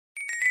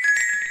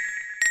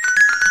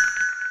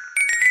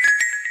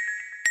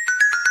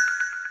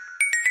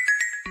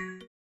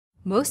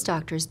Most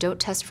doctors don't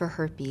test for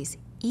herpes,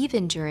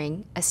 even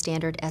during a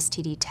standard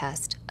STD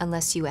test,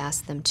 unless you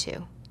ask them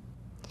to.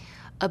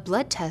 A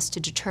blood test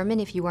to determine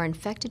if you are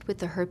infected with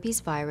the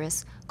herpes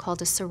virus,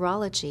 called a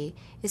serology,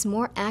 is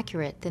more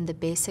accurate than the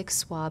basic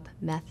swab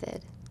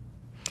method.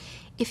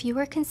 If you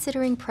are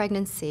considering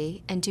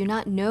pregnancy and do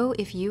not know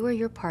if you or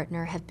your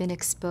partner have been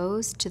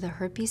exposed to the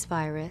herpes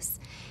virus,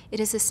 it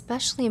is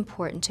especially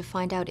important to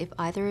find out if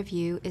either of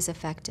you is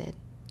affected.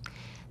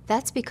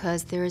 That's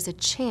because there is a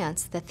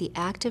chance that the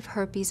active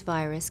herpes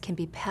virus can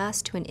be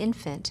passed to an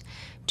infant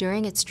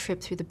during its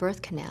trip through the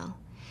birth canal.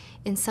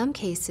 In some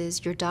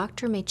cases, your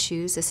doctor may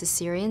choose a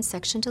cesarean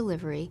section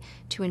delivery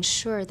to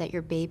ensure that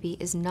your baby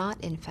is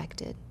not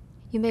infected.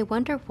 You may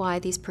wonder why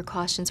these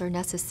precautions are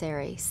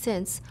necessary,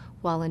 since,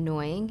 while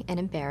annoying and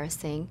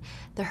embarrassing,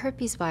 the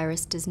herpes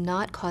virus does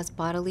not cause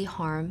bodily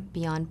harm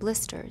beyond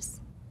blisters.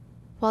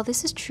 While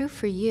this is true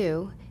for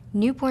you,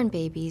 newborn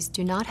babies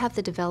do not have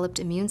the developed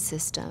immune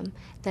system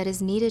that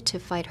is needed to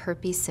fight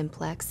herpes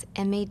simplex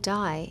and may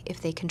die if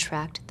they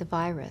contract the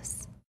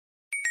virus.